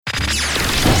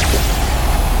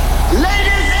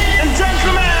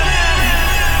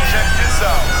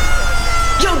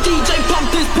DJ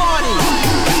pump this party.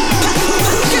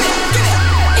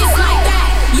 It's like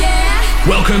that, yeah.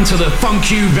 Welcome to the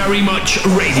Funk You Very Much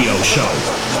radio show.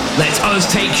 Let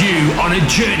us take you on a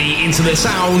journey into the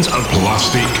sounds of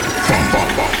Plastik.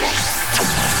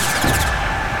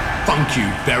 Funk you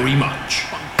very much.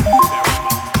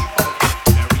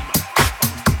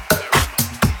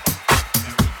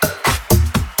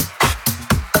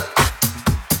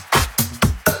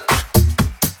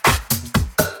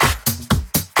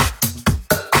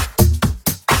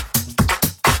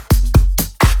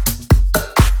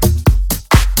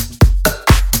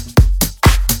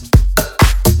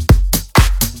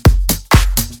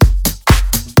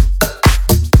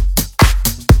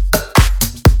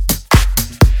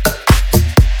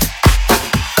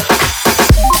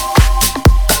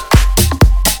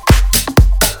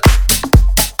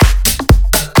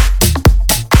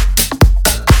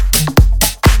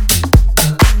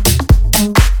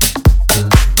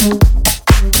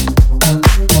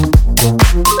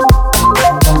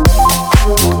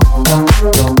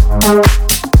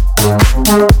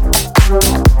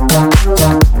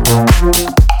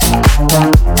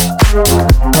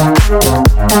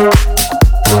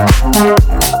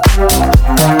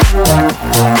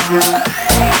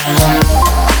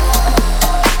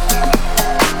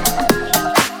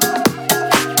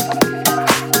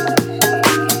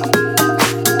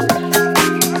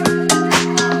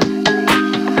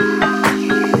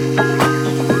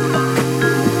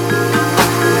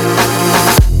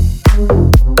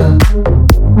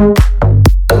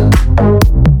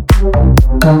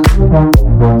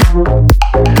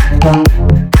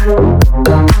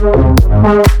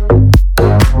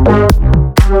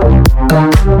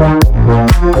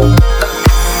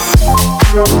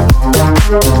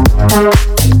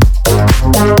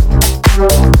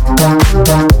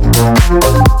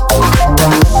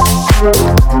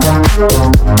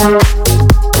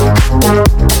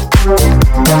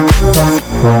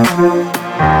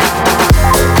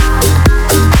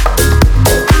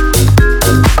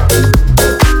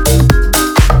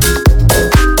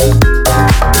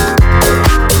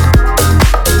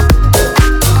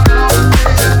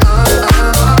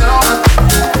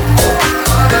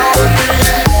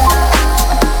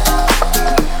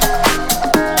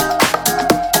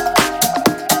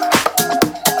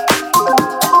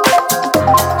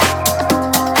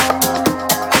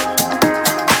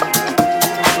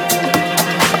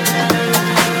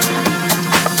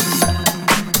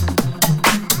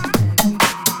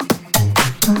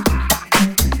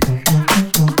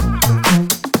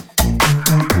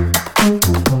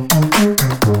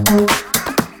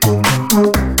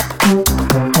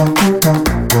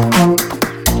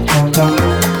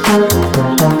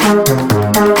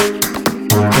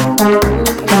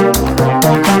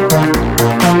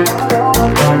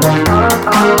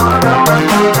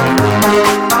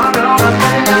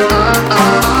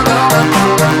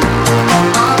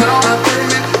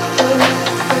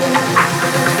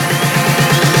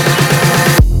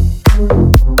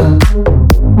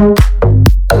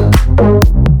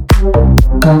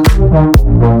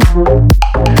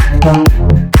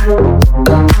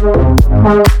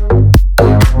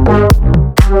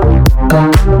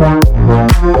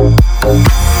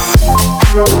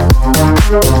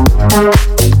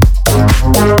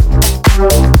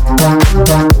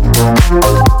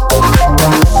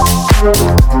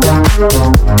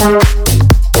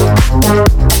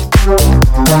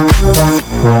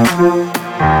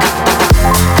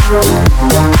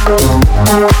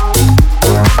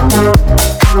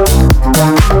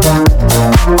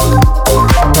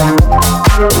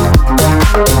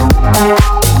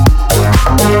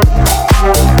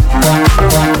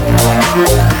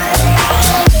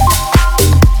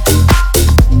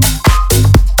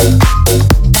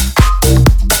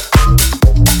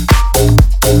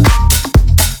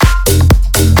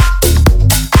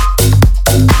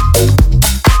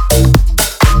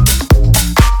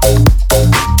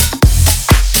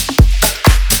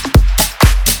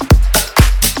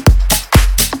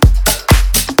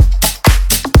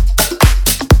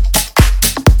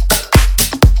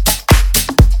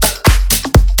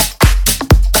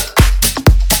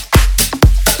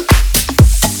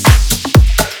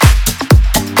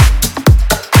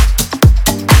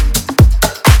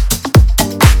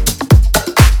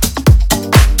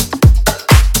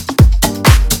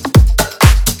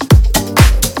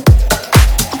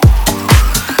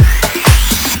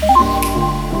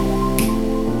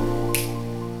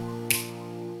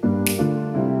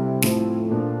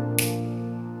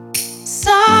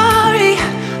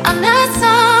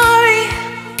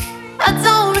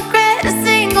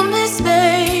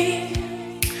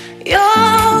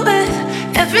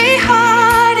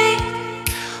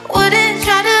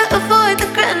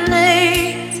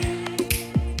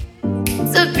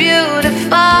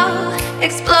 beautiful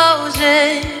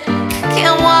explosion.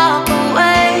 Can't walk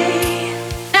away.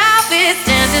 Now we're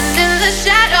standing in the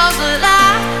shadows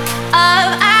alive.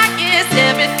 I guess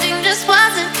everything just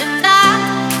wasn't enough.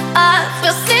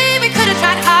 We'll see, we could've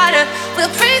tried harder.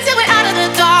 We'll pray till we're out of the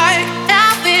dark.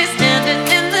 Now we're standing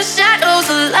in the shadows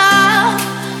alive.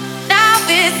 Now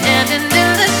we're standing in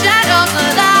the shadows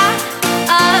alive.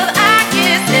 I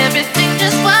guess everything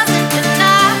just wasn't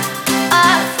enough.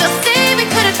 We'll see, we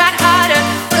could've tried harder.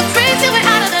 We'll pray till we're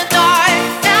out of the dark.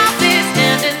 Now we're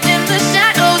standing in the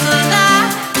shadows alive.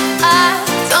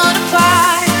 Torn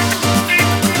apart.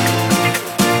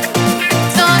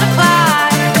 Torn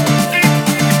apart.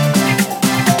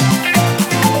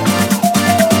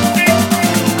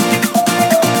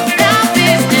 Now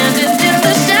we're standing in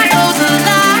the shadows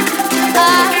alive.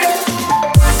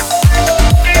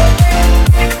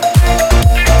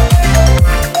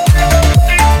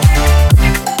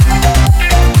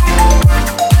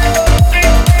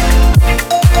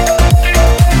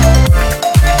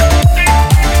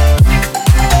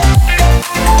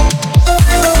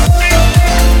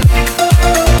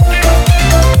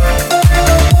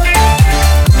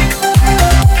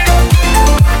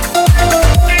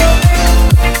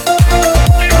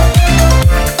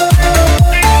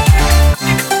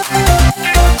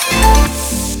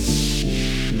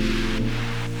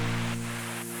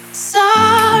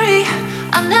 Sorry,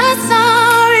 I'm not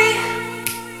sorry.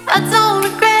 I don't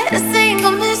regret a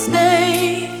single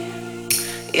mistake.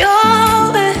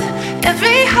 You're with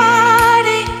every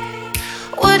heartache.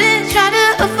 Wouldn't try to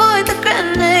avoid the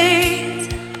grenades.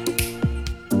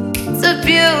 It's a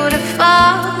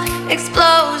beautiful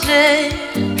explosion.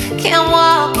 Can't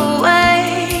walk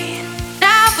away.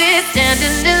 Now we're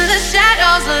standing in the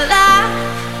shadows alive.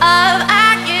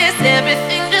 I guess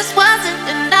everything just wasn't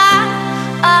enough.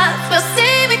 We'll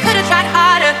see, we could've tried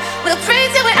harder. We'll pray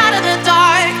till we're out of the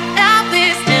dark. Now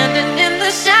we're standing in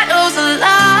the shadows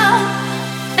alive.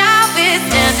 Now we're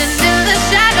standing in the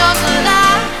shadows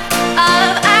alive.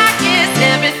 I guess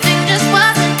everything just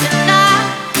wasn't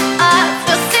enough.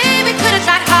 We'll see, we could've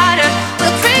tried harder.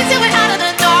 We'll pray till we're out of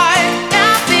the dark.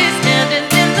 Now we're standing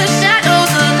in the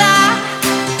shadows alive.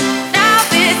 Now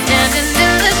we're standing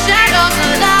in the shadows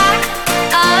alive.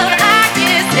 I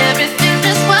guess everything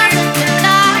just wasn't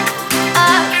enough.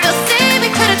 We'll see, we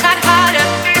could've tried harder.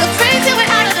 We'll pray till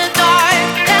we're out of the dark.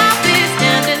 Now we're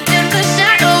standing in the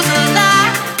shadows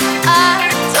alive.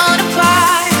 Torn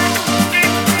apart.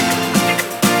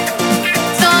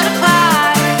 Torn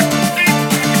apart.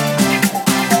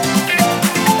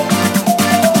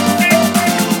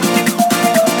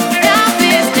 Now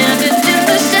we're standing in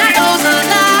the shadows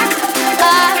alive.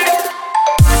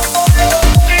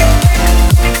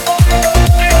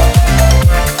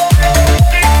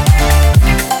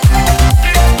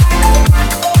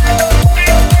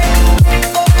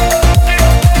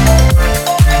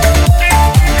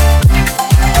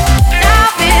 Now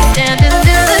we're standing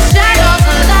in the shadows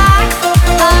alive.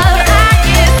 I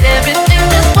guess everything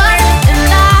just wasn't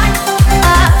enough.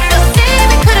 We'll see,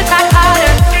 we could've tried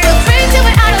harder. We'll pray till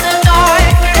we're out of the dark.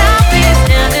 Now we're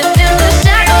standing in the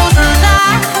shadows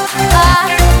alive.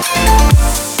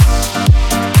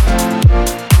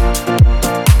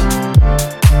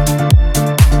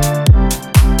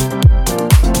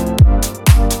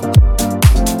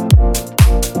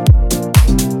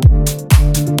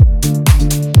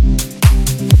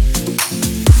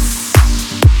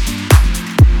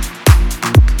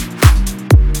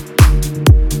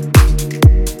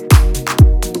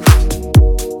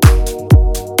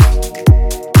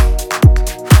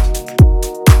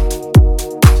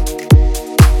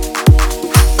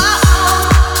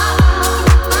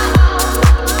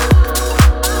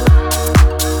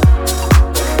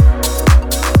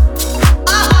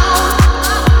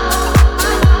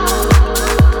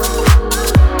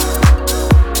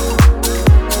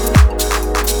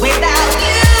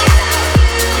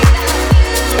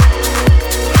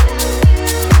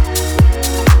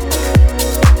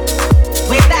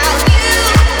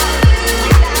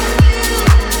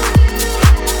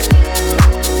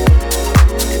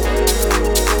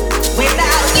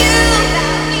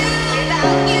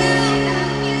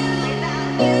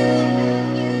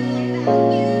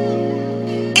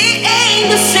 It ain't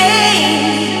the same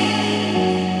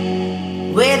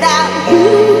without you.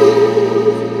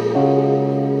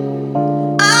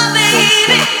 Oh,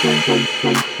 baby.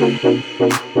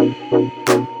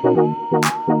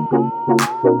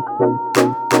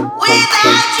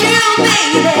 Without you,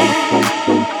 baby.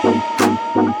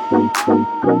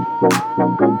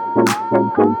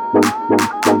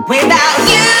 Without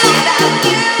you, without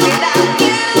you, without you,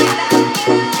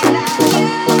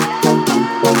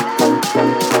 without you.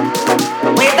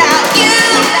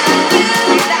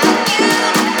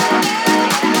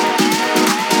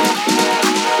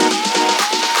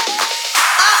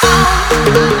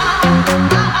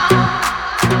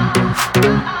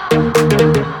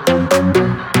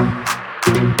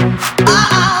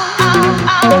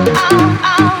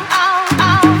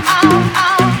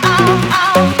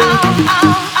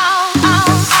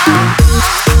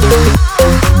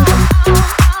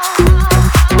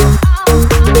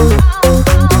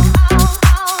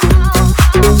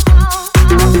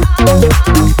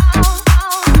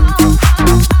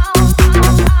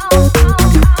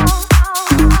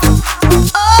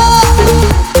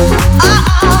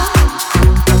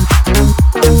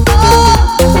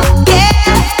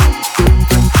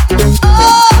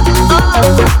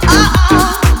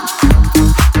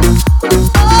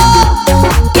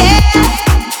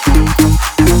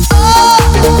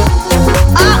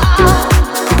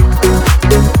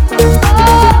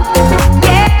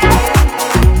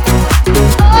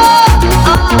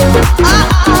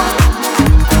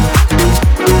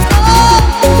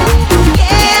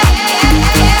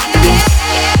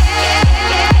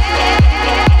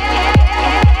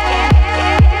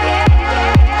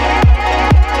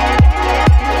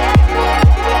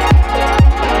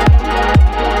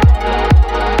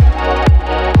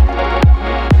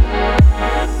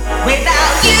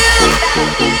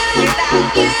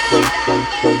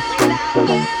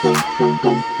 It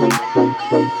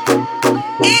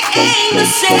ain't the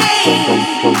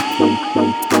same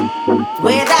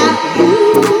without you.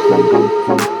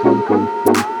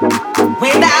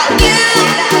 Without you.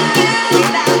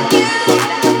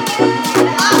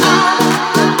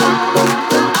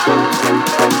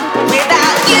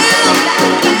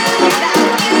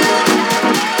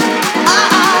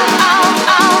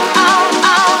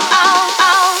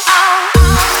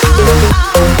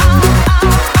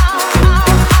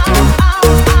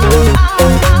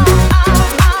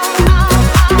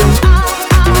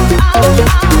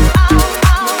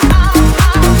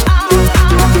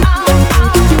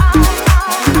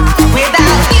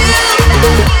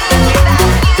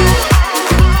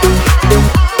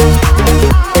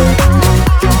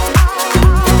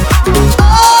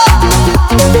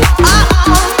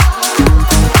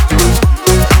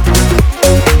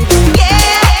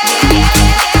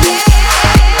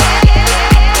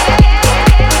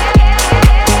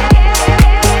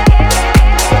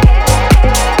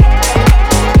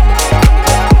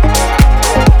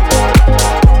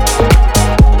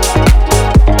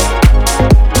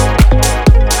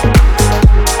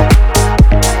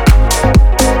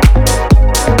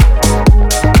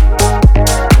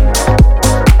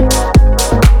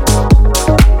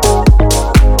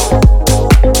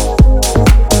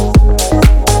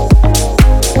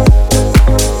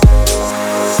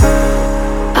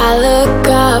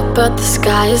 But the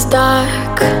sky is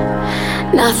dark,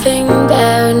 nothing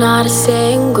there, not a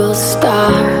single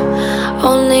star.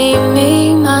 Only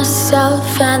me,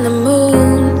 myself, and the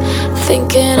moon,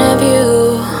 thinking of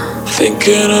you.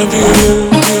 Thinking of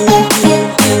you.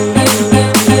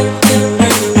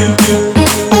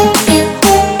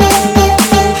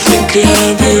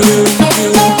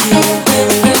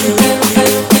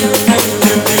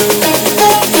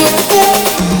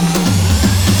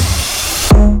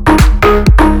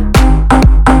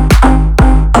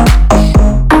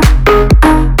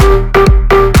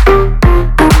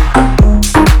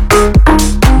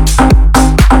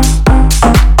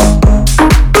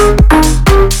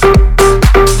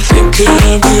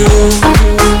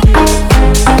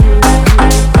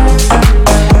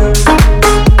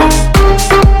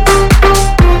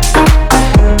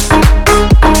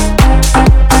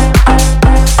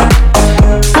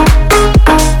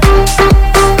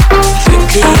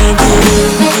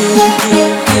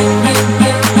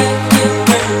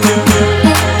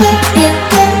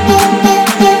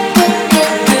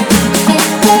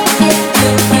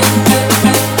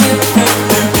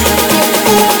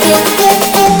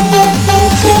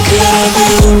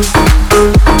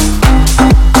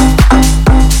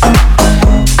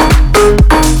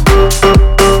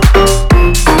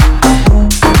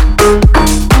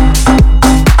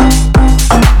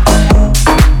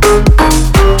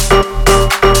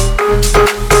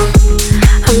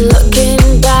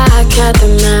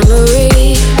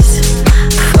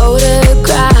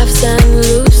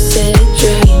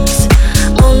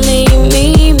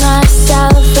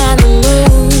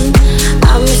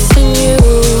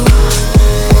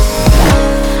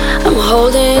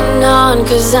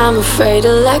 Afraid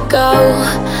to let go,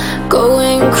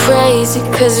 going crazy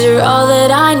cause you're all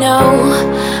that I know.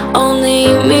 Only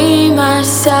me,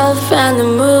 myself, and the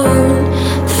moon,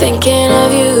 thinking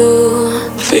of you.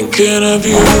 Thinking of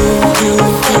you.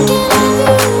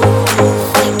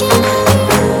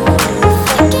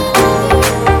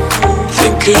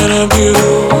 Thinking of you.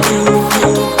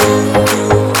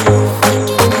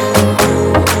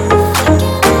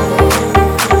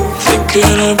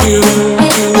 Thinking of you.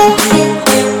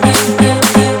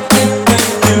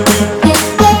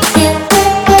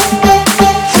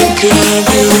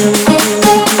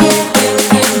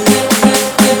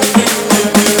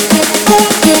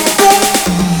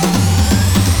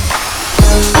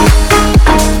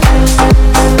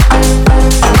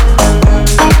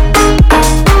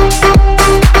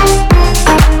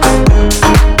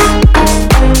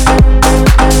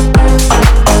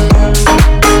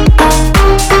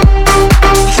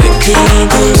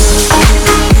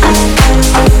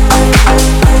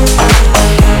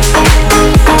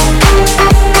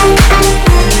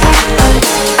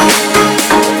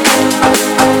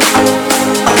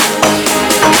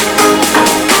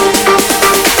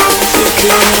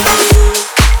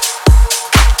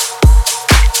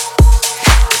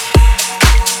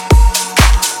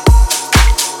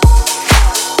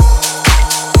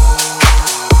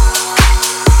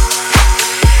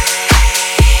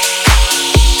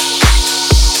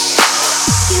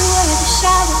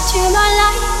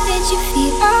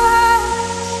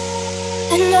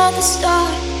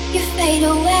 fade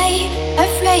away.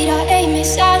 Afraid our aim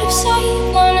is out of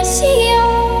sight. Wanna see you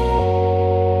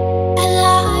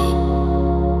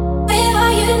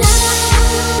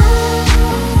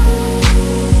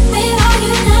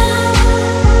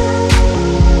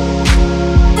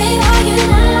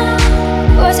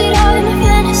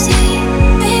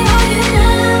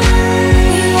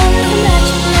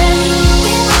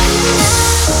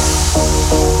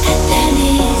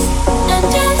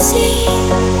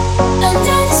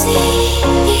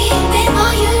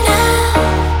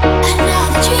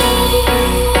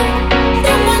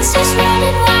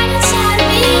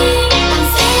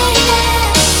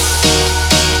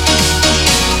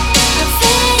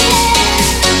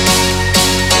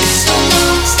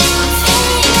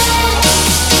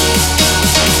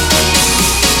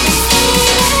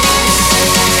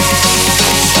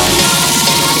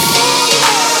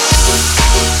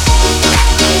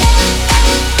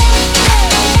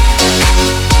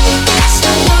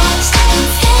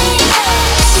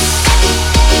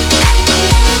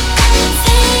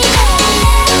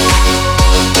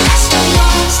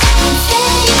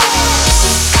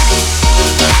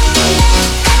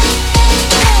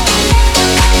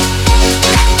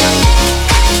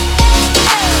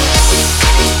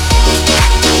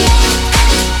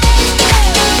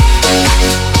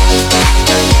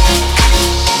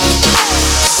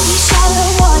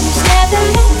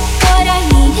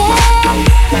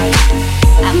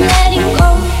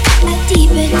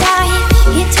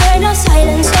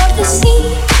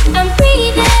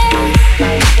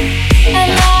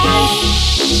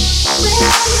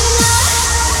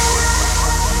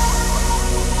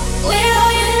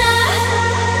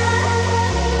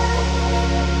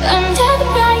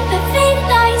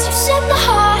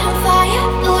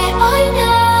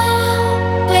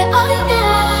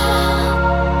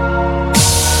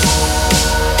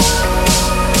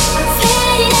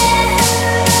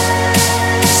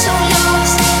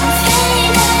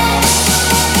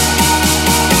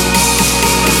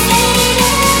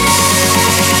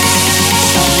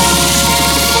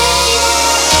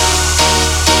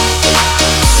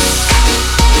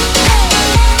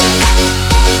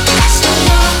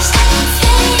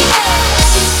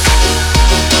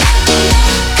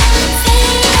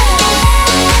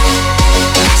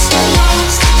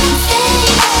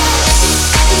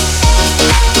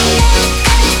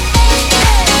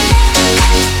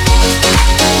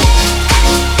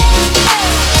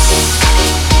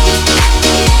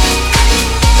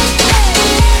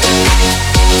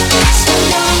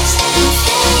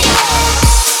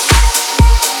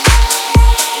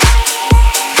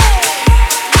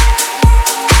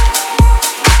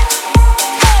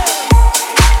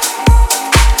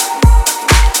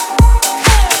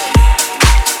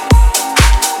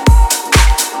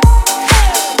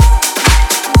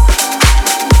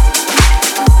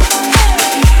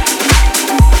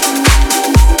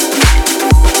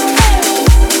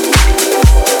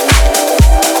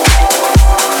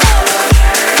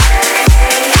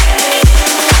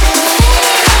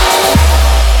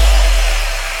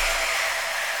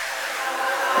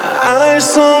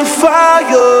Eyes on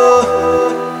fire.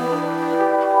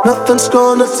 Nothing's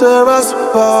gonna tear us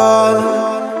apart.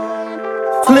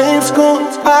 Flames go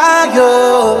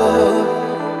higher,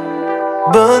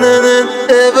 burning in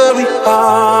every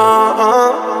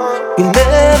heart. We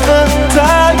never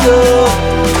tire.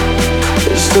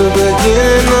 It's the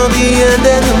beginning of the end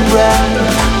and a brand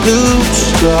new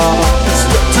start.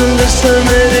 Start to listen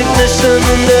and ignition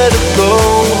and let it go.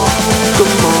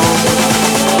 Come on.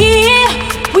 Here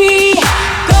we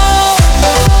go.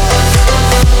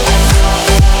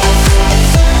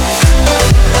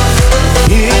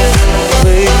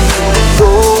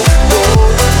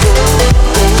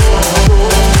 Here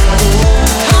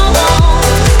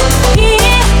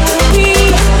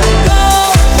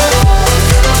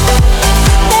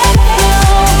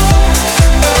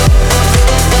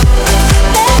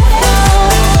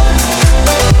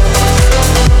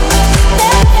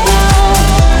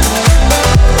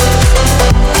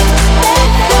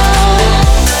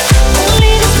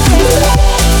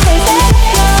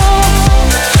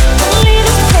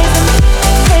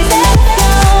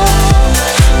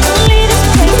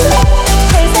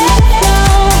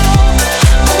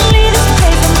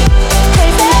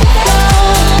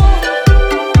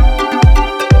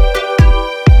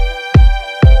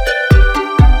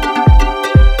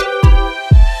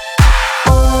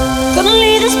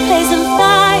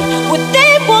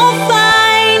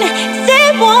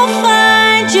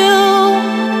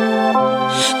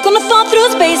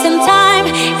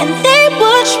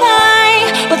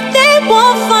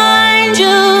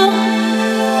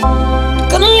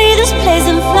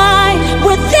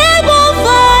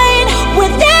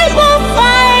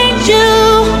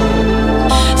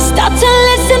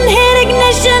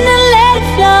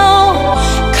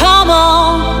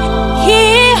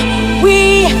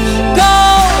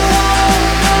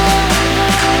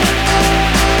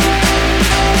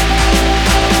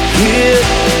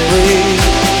we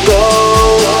go.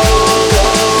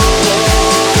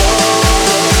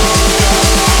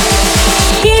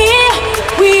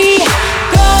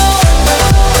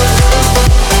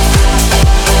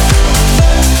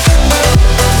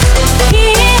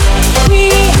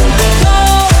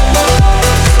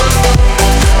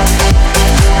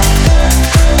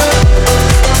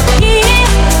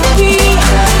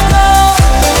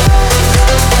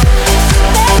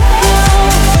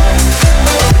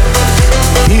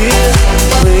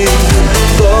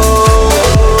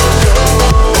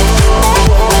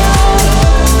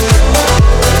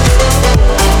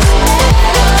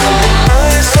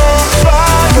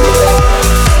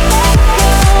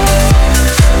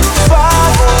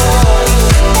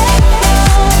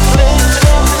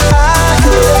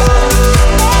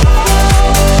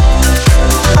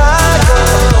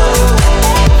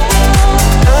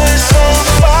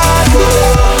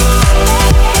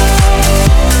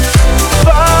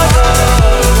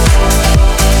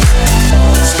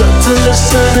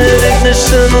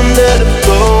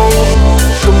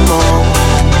 Come on.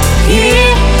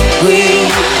 Here we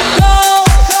go.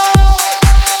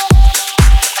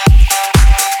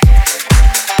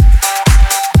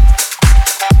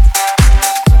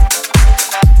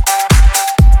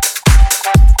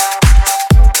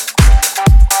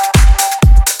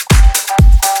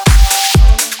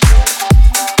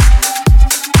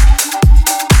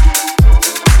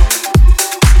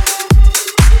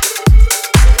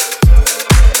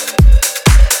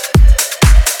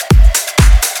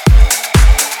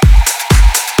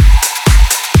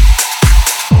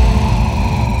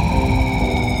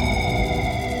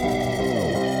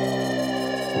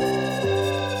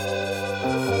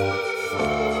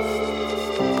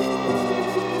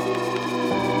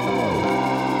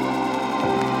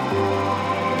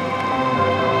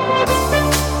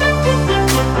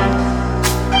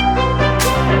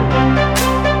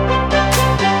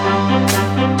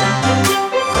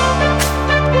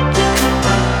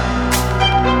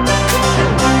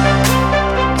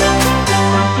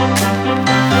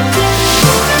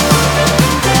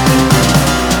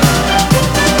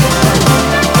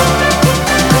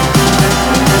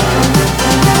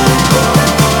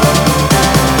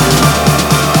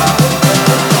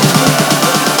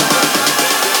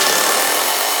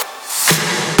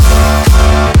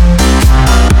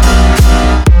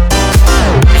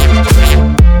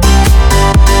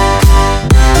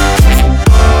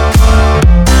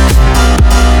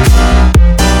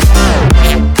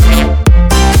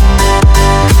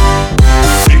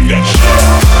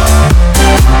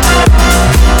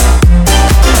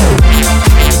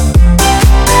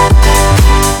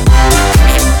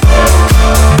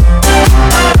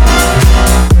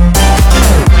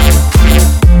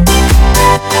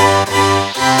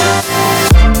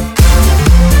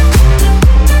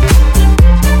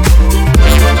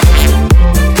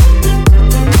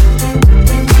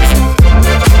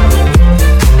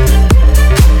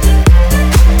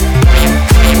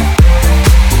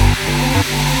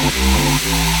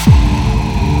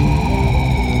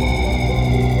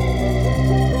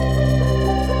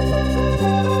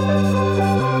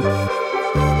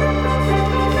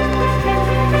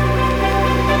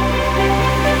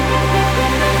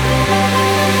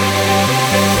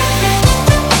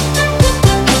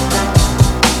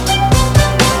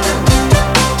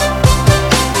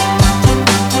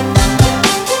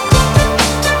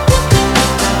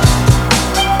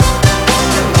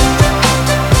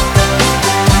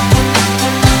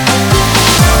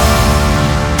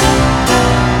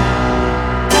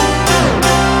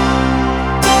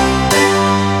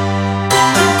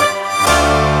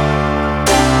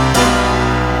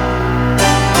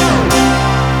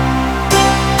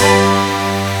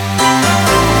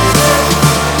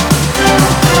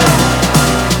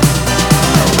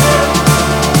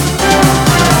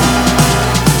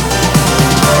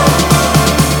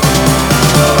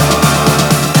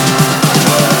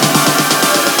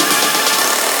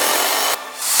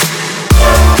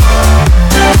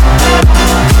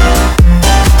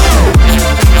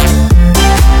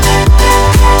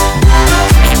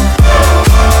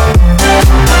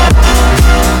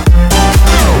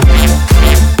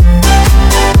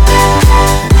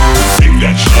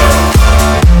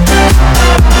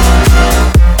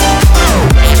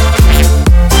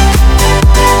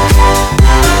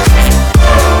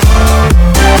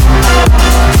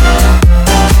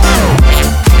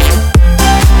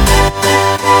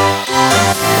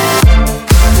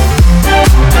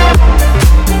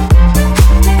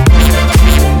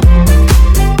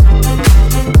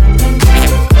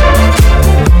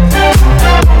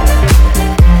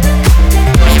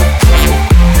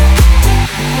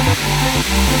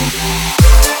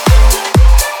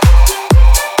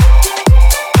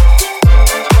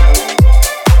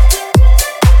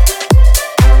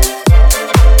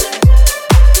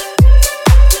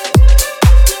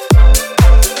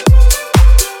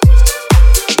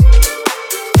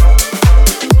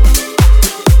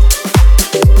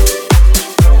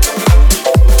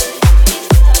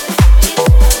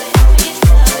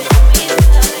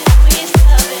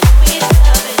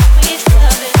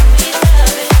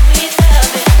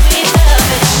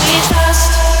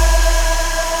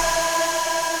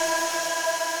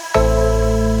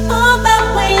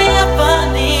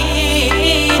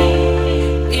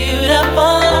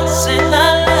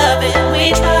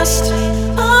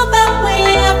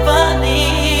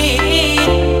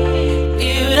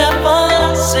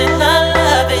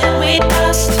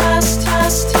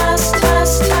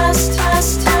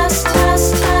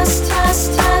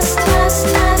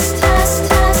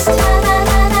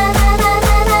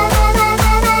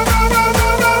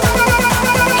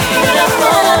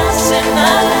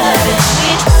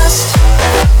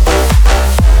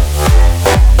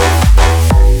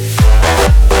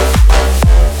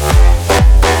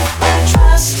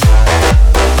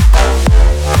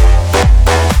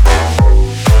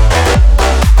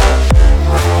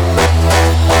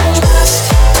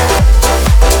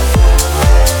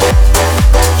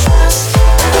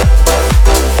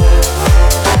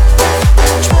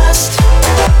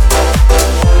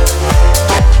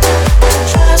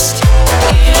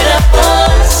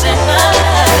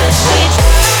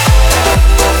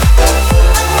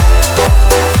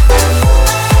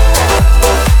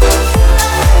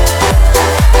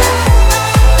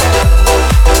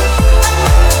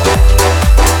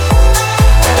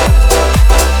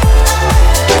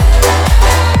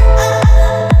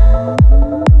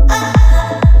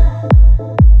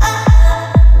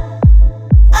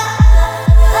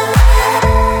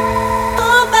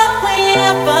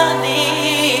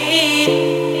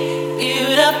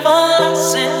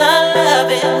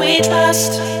 we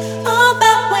trust, all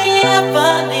that we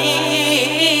ever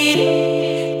need.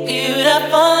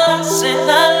 Beautiful us and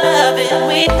I love it,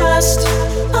 we trust,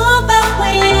 all that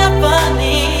we ever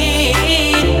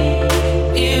need.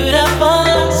 Beautiful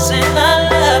us and I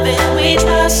love it, we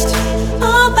trust,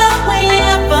 all that we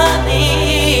ever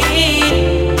need.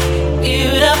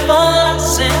 Beautiful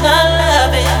us and I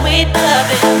love it, we love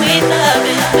it, we love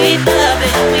it, we love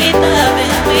it, we love it,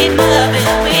 we love it,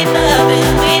 we love it, we love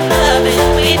it, we love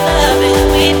it, we love it,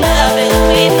 we love it,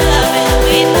 we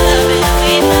love it,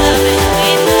 we love it,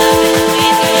 we love it, we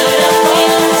beautiful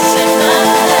us and I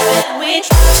love it, we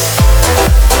trust.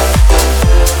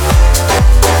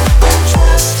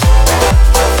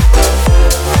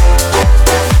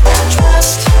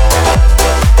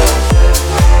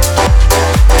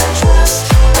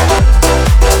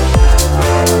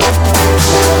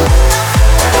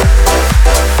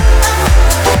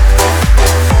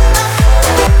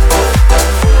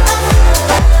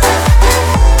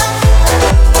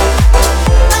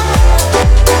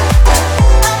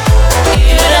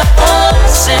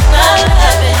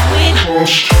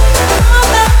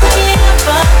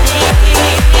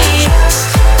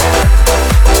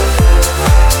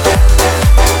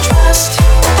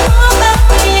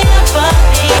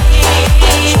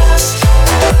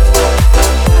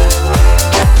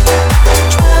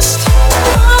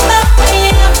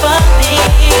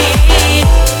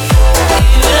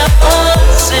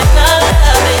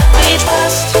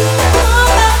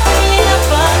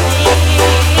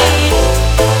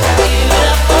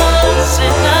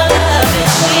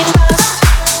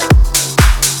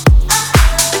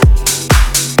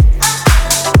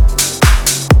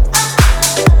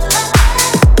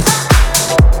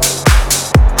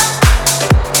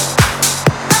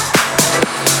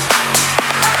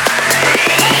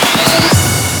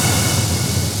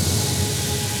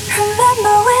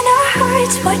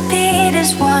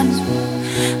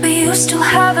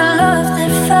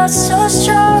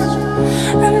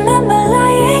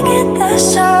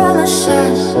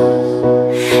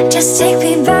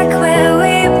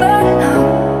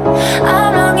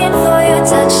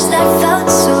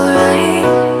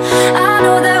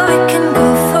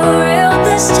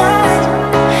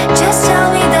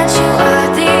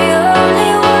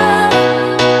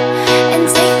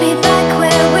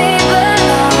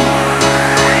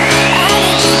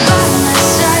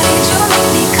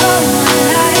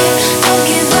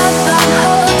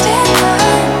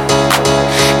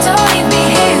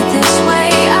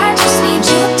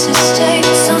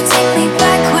 Take me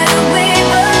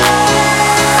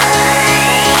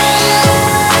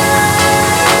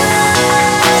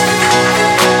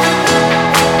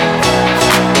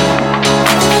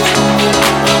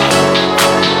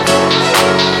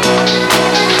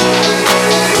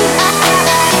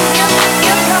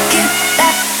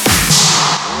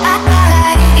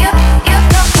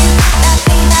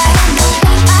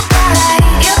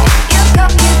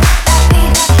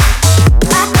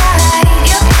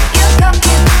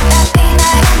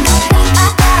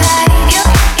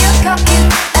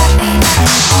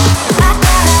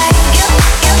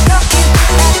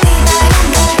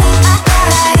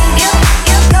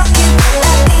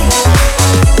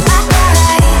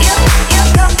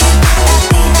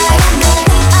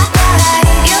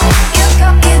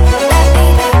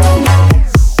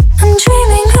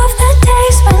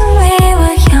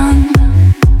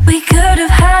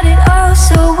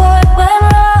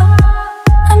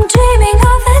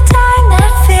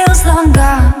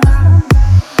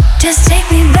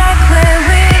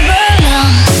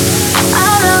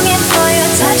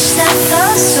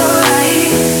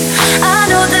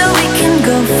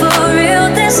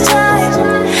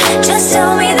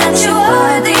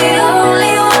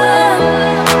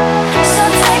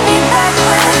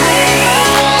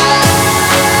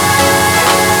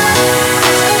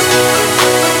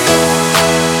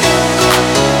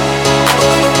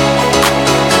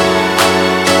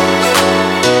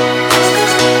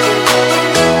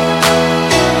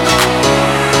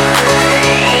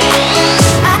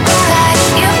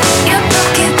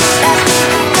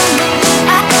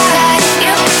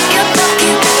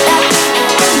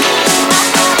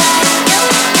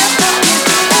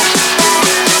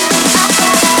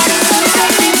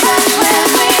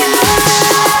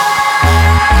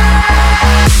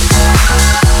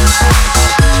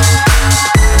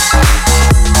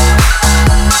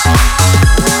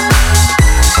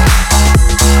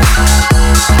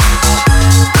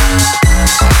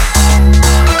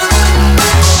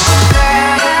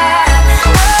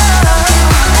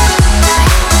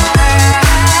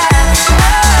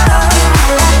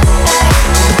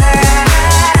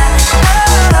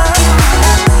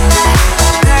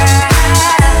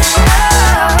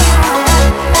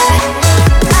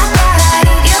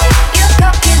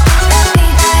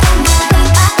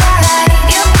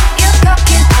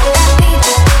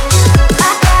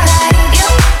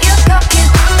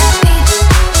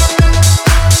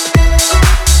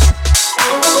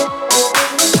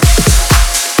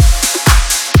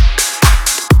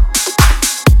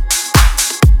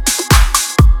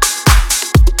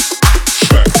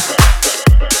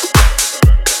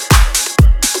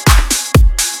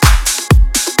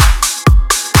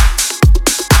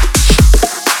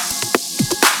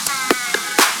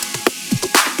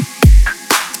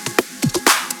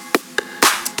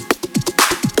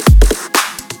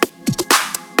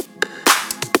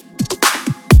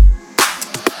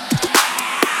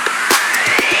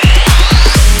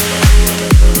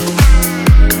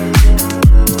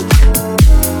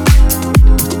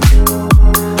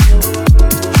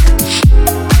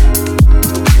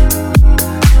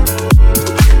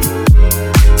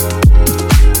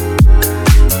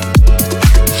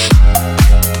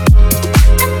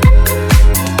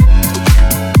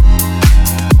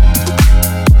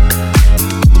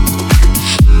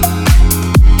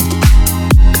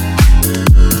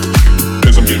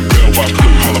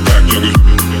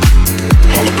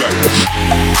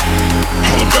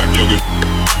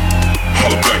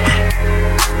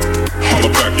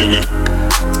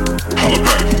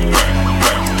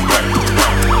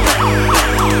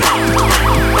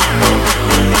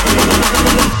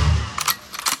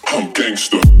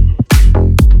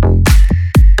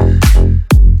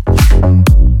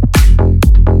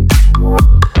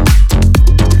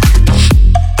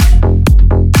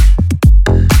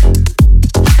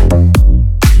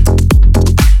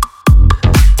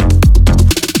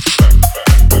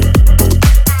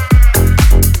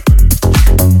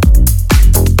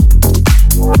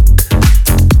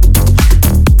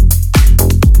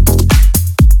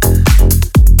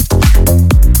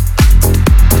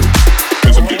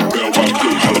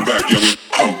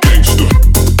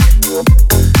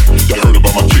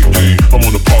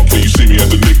park, can you see me at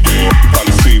the Nick game?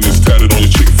 Probably seen this tatted on your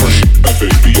chick frame.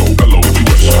 FABOLOUS,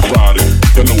 I ride it.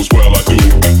 You know as well I do.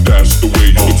 That's the way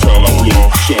you can tell I'm blue.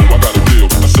 So I got a deal,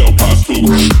 I sell pies too.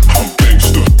 I'm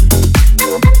gangster.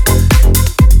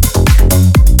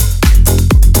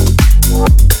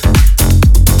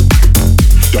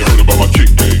 Y'all heard about my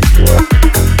kick game?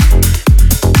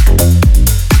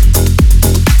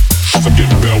 As I'm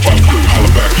getting bailed by the crew, holla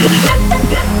back, yo, we back,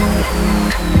 back.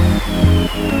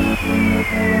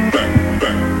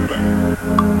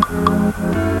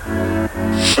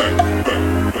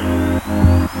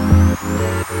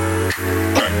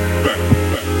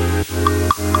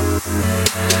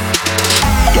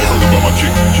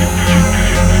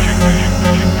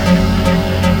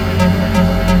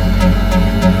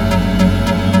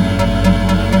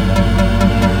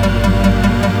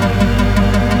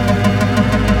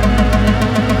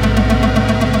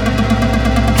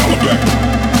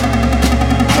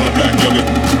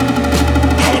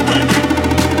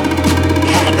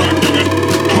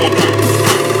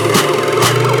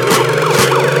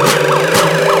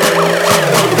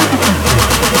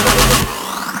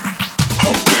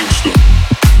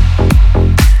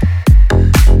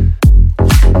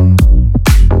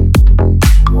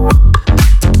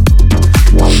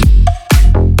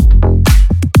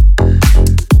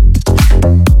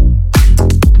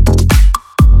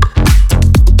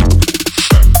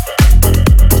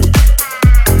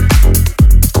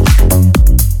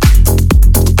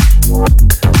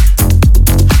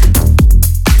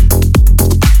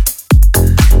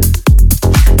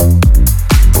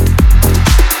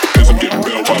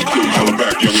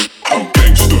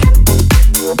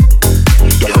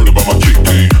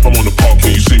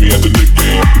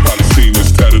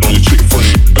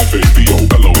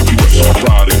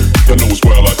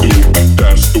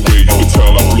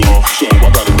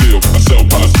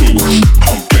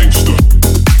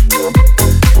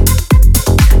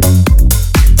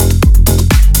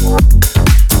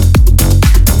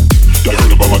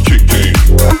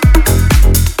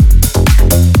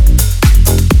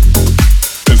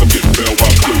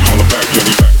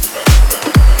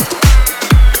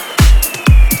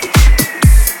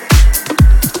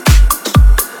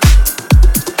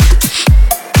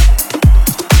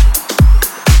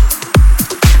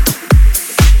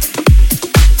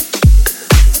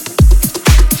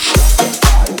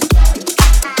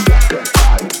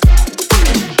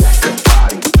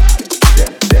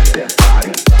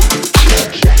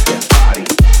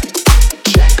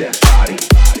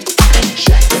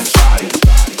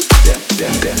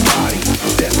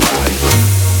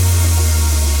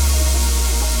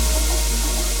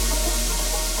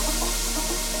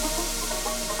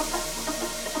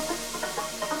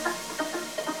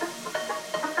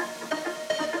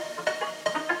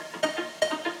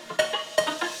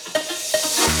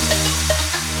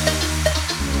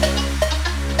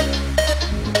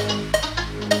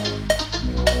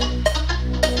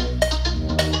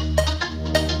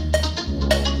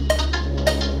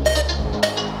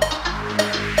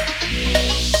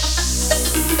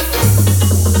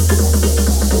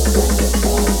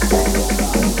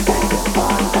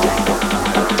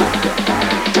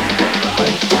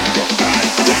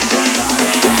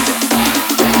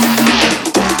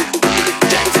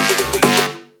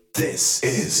 This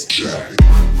is Jack.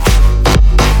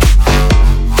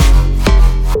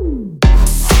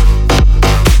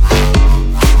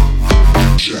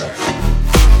 Jack.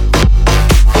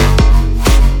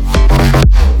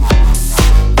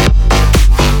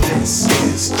 This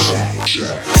is Jack.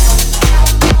 Jack.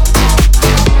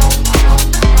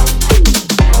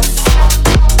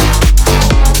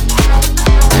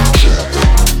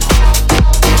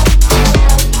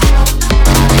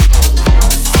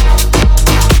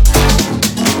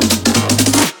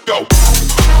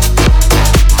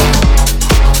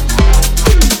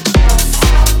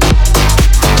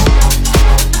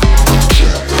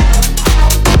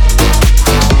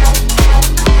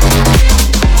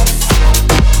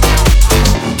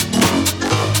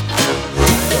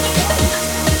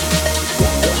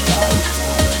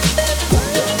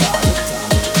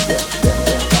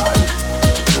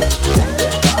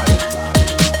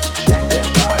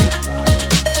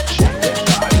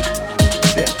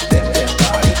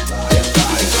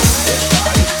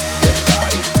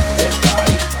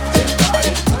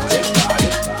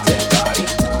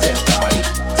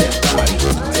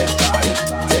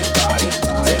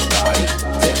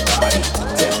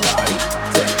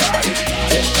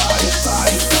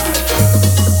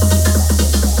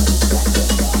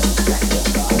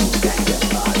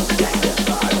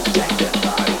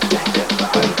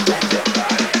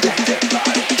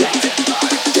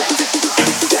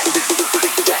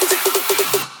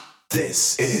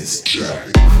 is Jack.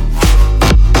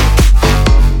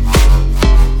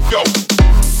 Yo.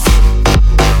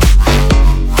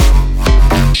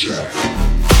 Jack.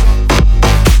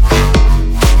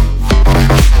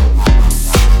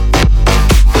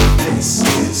 This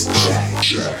is Jack.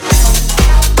 Jack.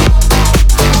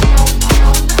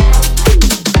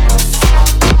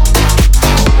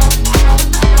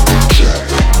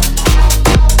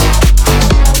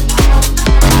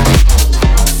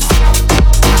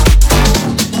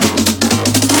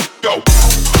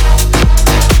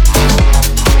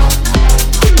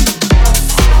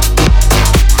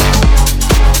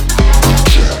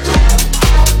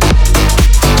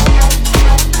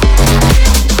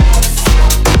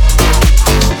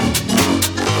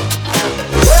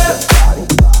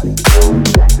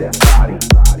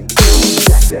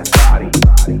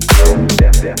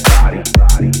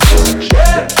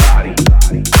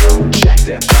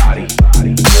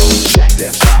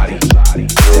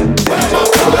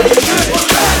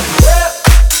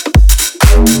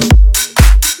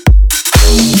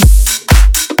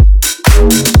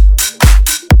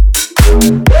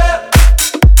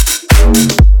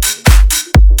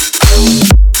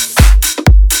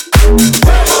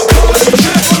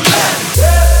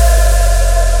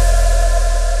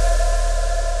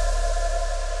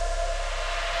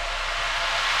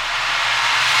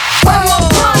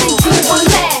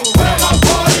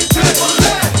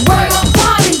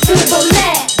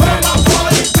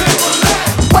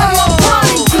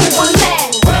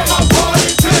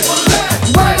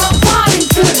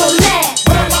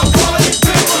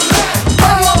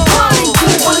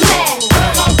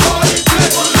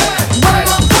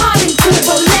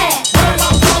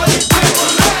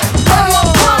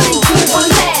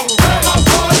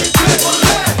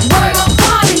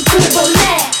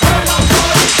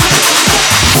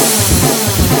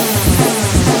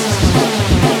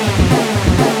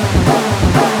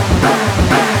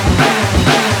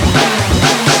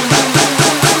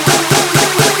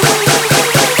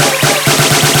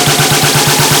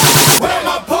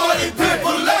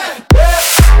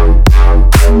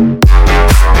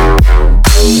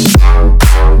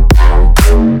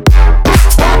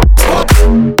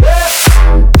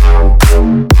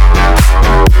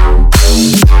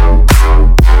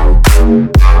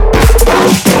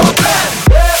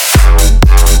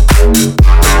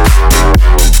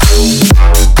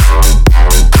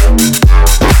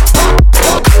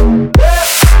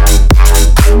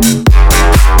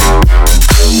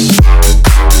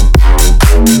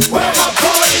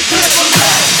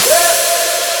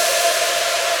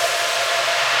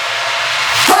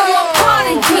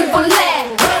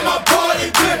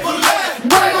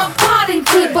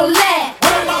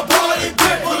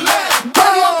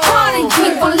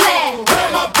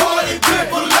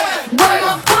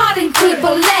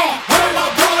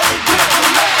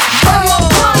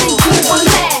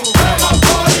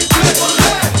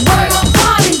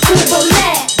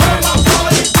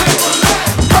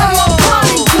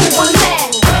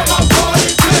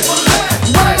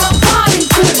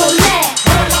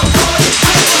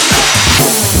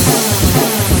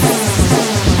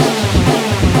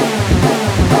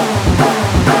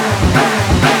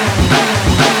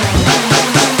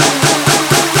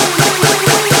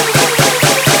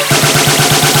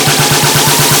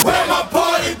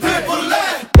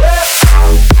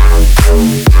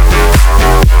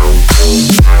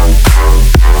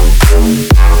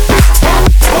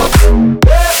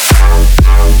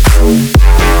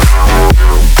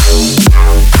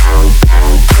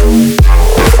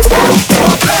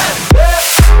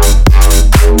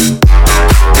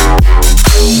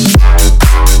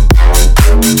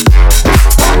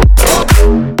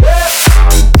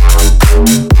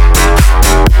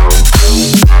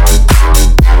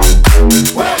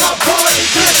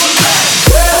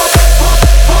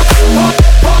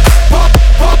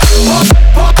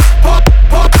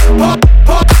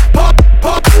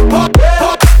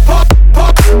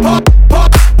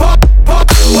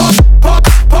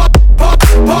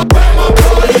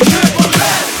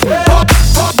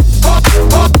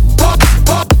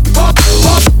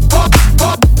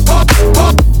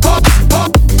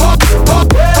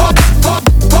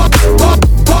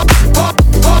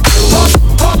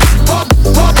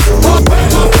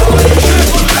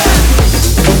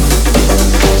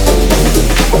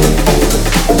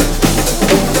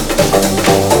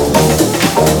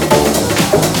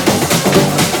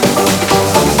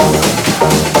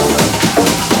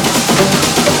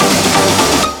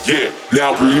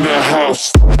 Now bring that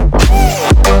house.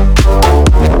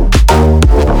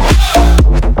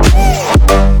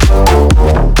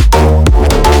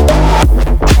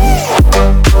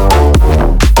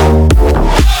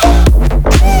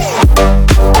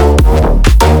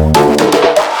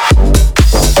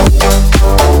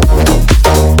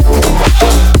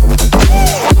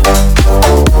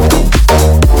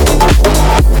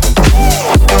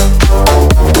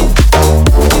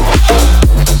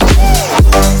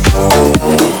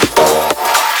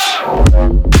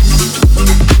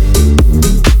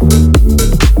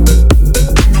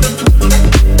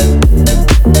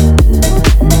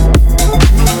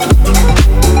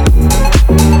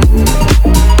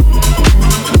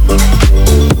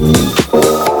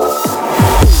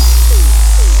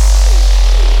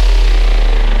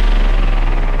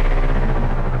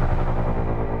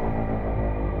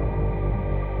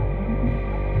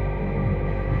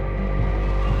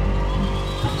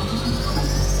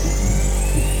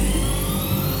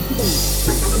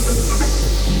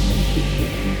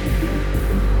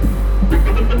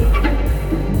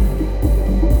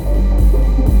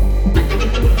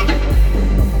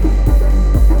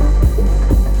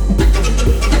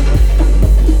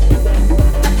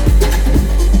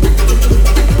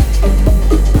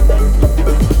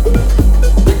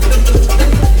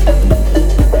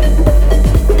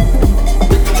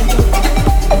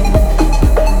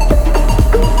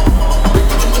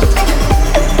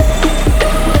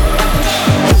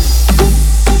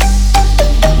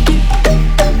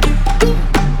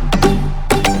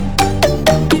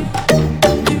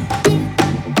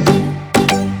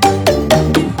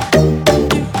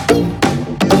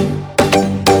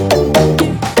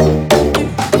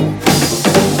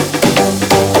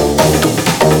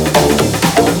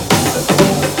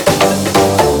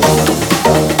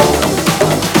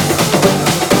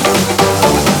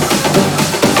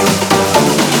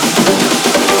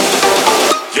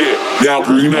 loud,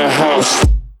 bring that house.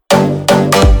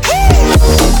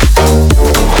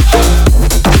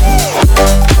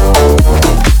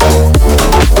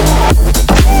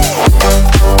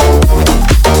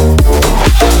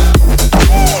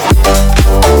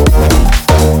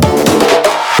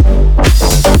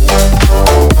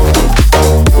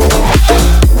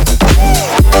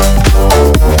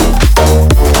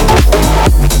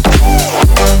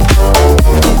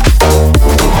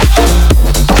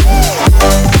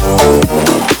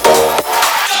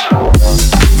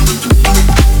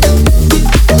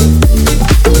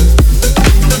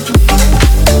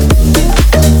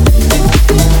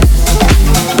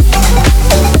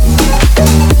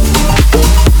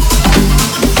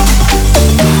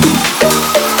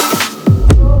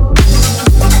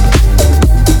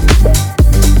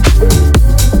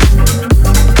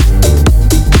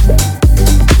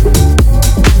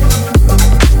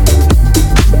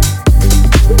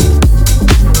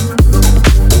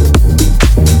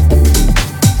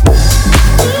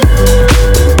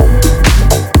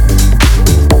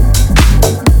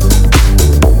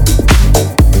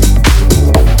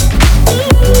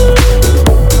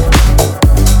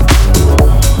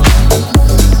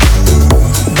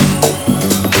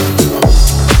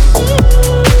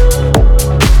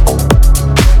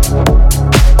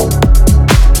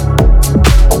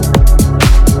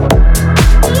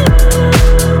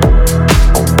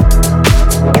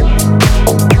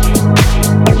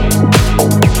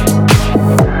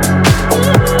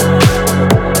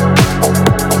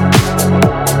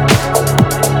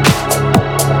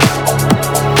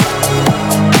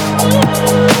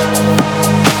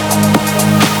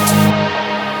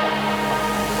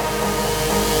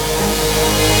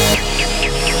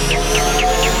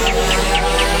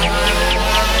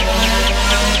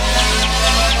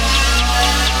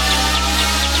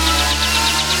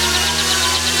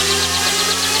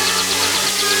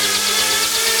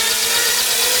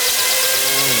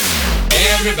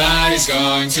 Everybody's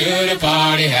going to the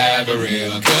party, have a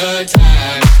real good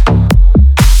time.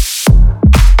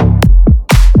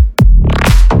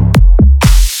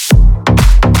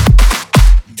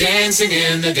 Dancing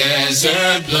in the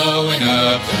desert, blowing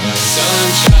up the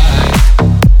sunshine.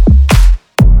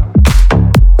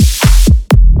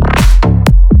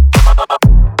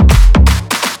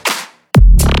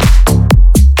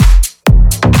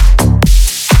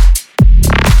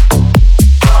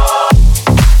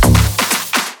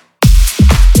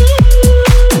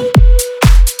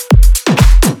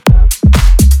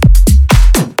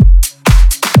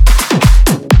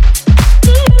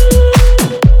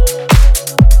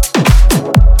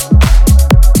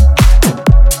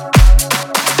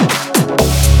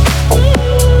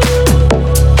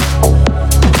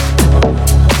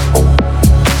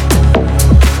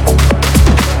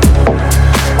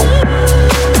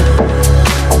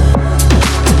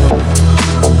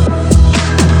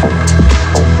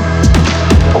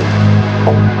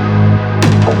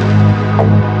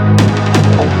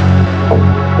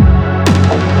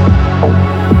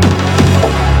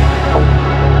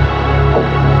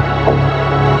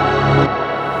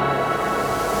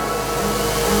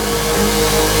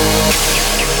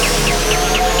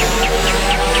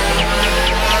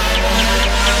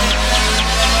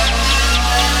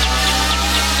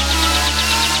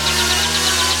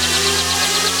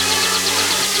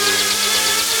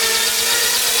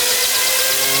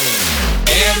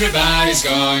 Everybody's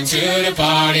going to the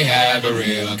party, have a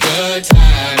real good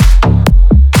time.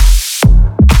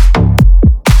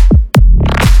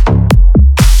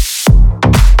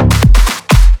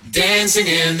 Dancing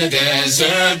in the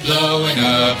desert, blowing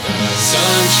up the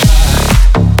sunshine.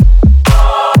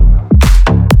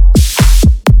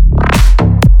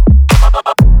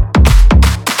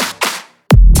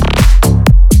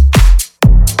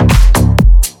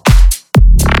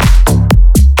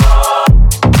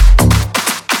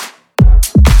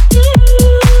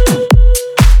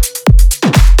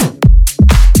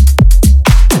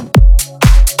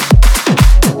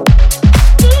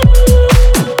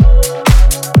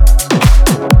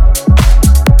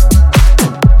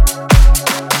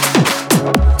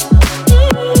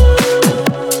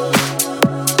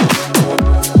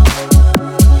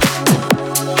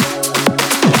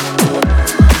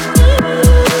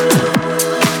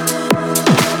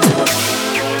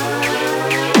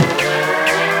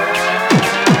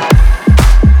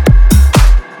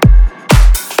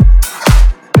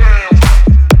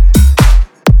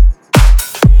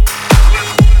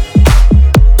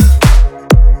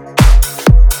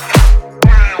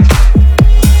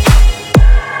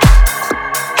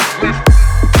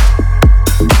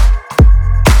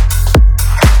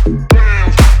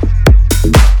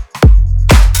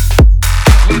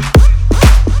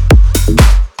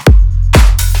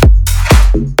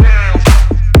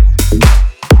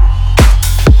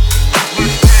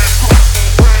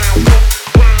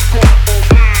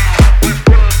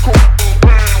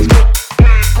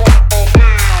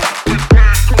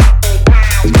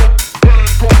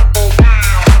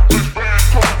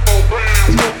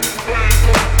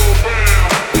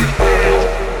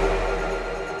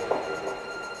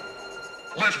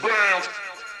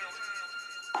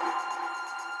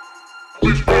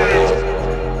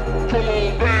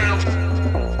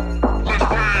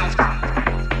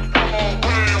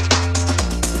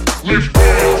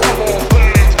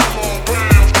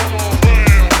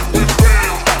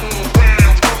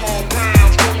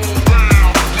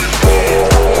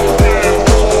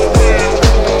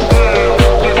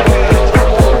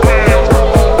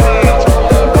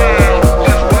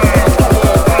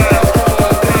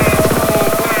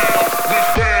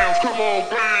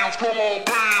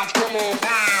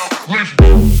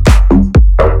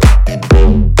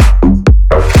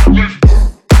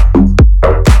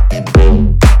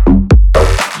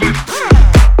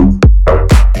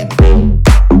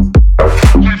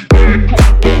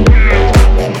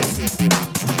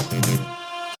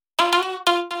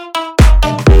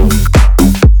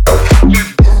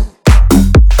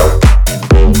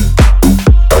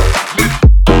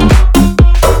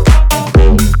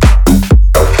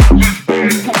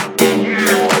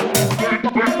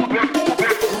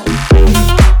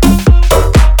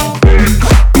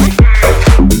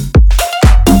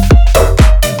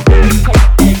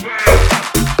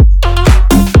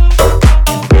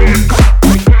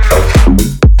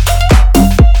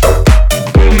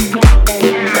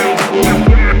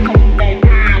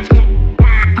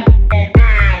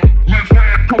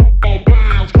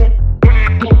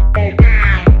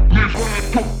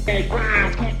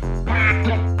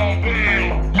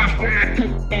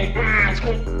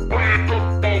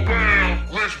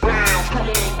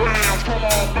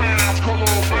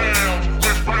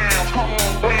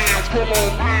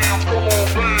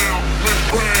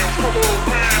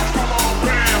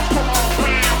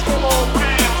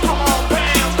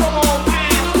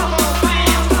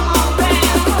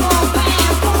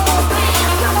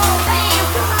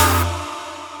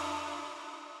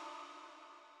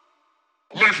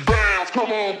 Let's bounce,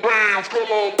 come on, bounce,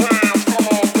 come on, bounce.